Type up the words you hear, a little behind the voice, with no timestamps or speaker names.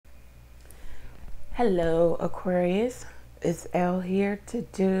Hello, Aquarius. It's Elle here to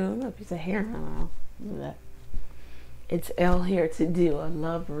do a piece of hair. It's Elle here to do a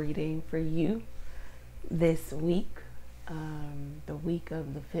love reading for you this week, the week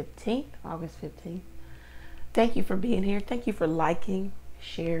of the 15th, August 15th. Thank you for being here. Thank you for liking,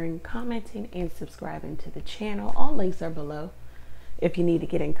 sharing, commenting, and subscribing to the channel. All links are below if you need to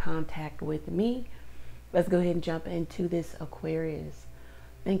get in contact with me. Let's go ahead and jump into this, Aquarius.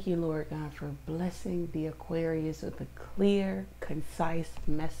 Thank you, Lord God, for blessing the Aquarius with a clear, concise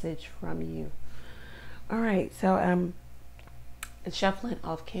message from you. All right, so shuffling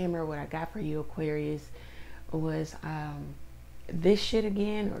off camera, what I got for you, Aquarius, was this shit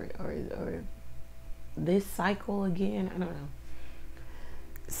again, or this cycle again. I don't know.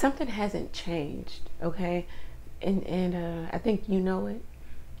 Something hasn't changed, okay? And I think you know it.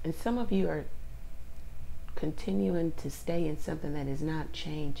 And some of you are continuing to stay in something that is not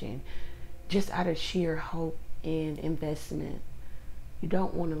changing, just out of sheer hope and investment. You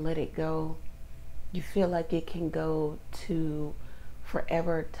don't want to let it go. You feel like it can go to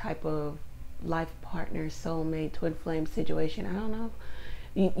forever type of life partner, soulmate, twin flame situation. I don't know.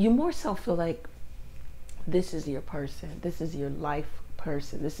 You more so feel like this is your person. This is your life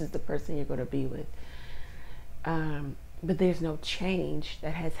person. This is the person you're going to be with. But there's no change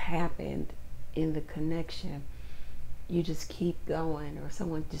that has happened in the connection. You just keep going, or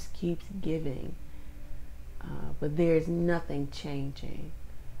someone just keeps giving, but there's nothing changing.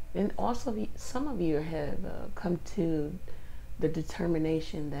 And also, some of you have come to the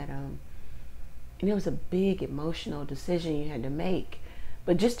determination that and it was a big emotional decision you had to make,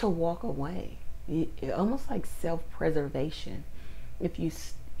 but just to walk away, almost like self-preservation. If you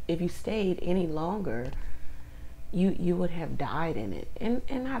stayed any longer, you would have died in it, and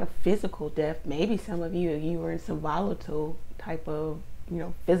not a physical death. Maybe some of you were in some volatile type of,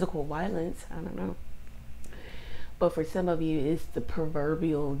 physical violence. I don't know. But for some of you, it's the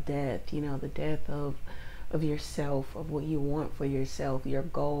proverbial death, the death of yourself, of what you want for yourself, your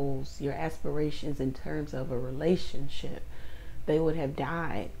goals, your aspirations in terms of a relationship. They would have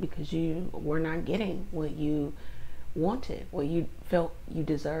died because you were not getting what you wanted, what you felt you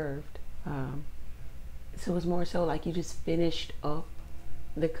deserved. So it was more so like you just finished up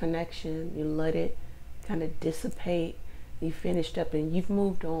the connection. You let it kind of dissipate. You finished up and you've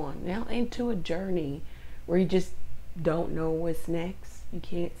moved on now into a journey where you just don't know what's next. You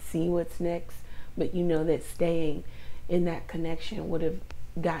can't see what's next, but you know that staying in that connection would have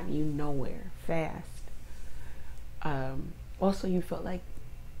gotten you nowhere fast. Also, you felt like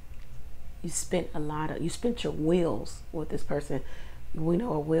you spent your wheels with this person. We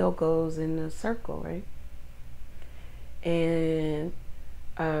know a wheel goes in a circle, right? And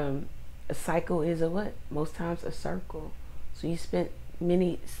a cycle is a what? Most times a circle. So you spent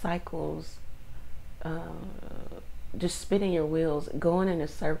many cycles just spinning your wheels, going in a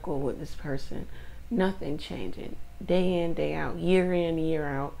circle with this person. Nothing changing. Day in, day out, year in, year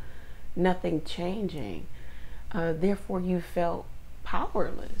out. Nothing changing. Therefore, you felt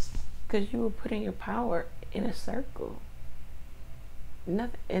powerless because you were putting your power in a circle.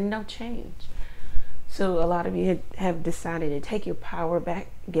 Nothing and no change. So a lot of you have decided to take your power back,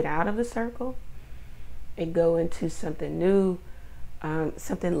 get out of the circle, and go into something new,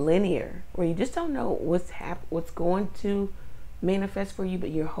 something linear, where you just don't know what's going to manifest for you,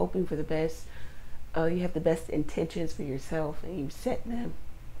 but you're hoping for the best. You have the best intentions for yourself, and you set them.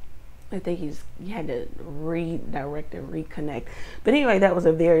 I think you had to redirect and reconnect. But anyway, that was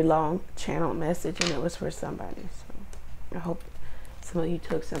a very long channel message, and it was for somebody. So I hope some of you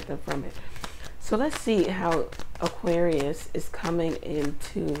took something from it. So let's see how Aquarius is coming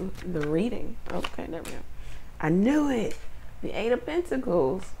into the reading. Okay, there we go. I knew it. The Eight of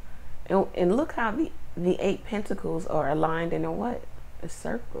Pentacles. And look how the Eight Pentacles are aligned in a what? A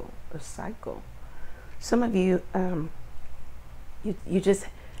circle, a cycle. Some of you, you just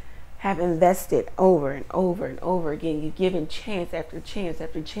have invested over and over and over again. You've given chance after chance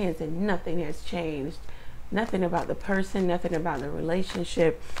after chance, and nothing has changed. Nothing about the person, nothing about the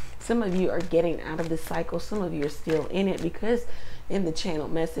relationship. Some of you are getting out of the cycle. Some of you are still in it, because in the channel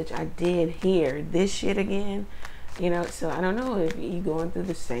message, I did hear this shit again. So I don't know if you're going through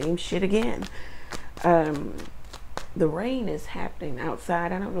the same shit again. The rain is happening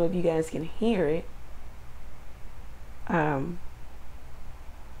outside. I don't know if you guys can hear it. I'll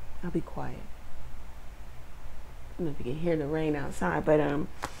be quiet. I don't know if you can hear the rain outside, but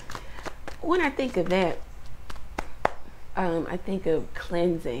when I think of that, I think of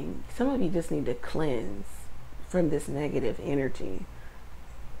cleansing. Some of you just need to cleanse from this negative energy.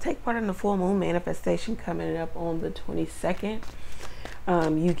 Take part in the full moon manifestation coming up on the 22nd.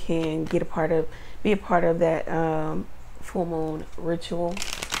 You can get a part of be a part of that full moon ritual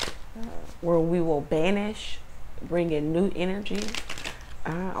where we will banish, bring in new energy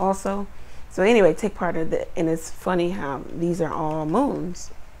also. So anyway, take part of the, and it's funny how these are all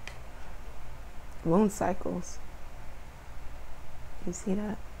moons, moon cycles. You see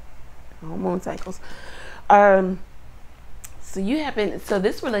that? All moon cycles. So you happen, so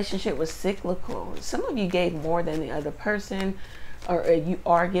this relationship was cyclical. Some of you gave more than the other person, or you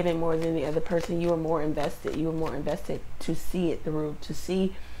are giving more than the other person. You were more invested. You were more invested to see it through, to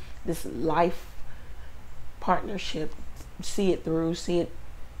see this life partnership, see it through, see it,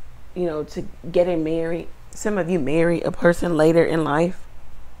 you know, to getting married. Some of you marry a person later in life,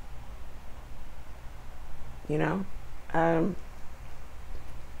 you know.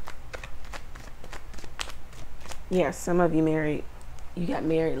 Yeah, some of you you got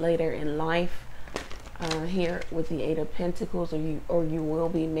married later in life here with the Eight of Pentacles, or you will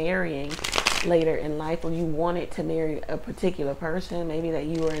be marrying later in life, or you wanted to marry a particular person, maybe that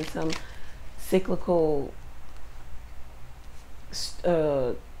you were in some cyclical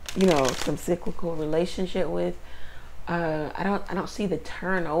you know, some cyclical relationship with. I don't see the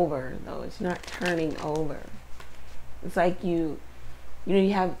turnover though. It's not turning over. It's like you know,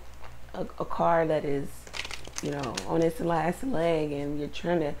 you have a car that is, you know, on its last leg, and you're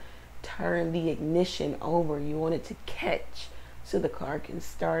trying to turn the ignition over. You want it to catch so the car can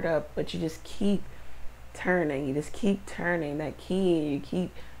start up, but you just keep turning. You just keep turning that key, and you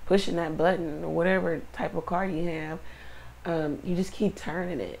keep pushing that button, or whatever type of car you have. You just keep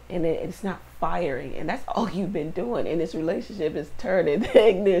turning it, and it's not firing. And that's all you've been doing in this relationship, is turning the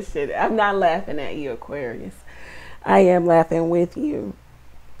ignition. I'm not laughing at you, Aquarius. I am laughing with you.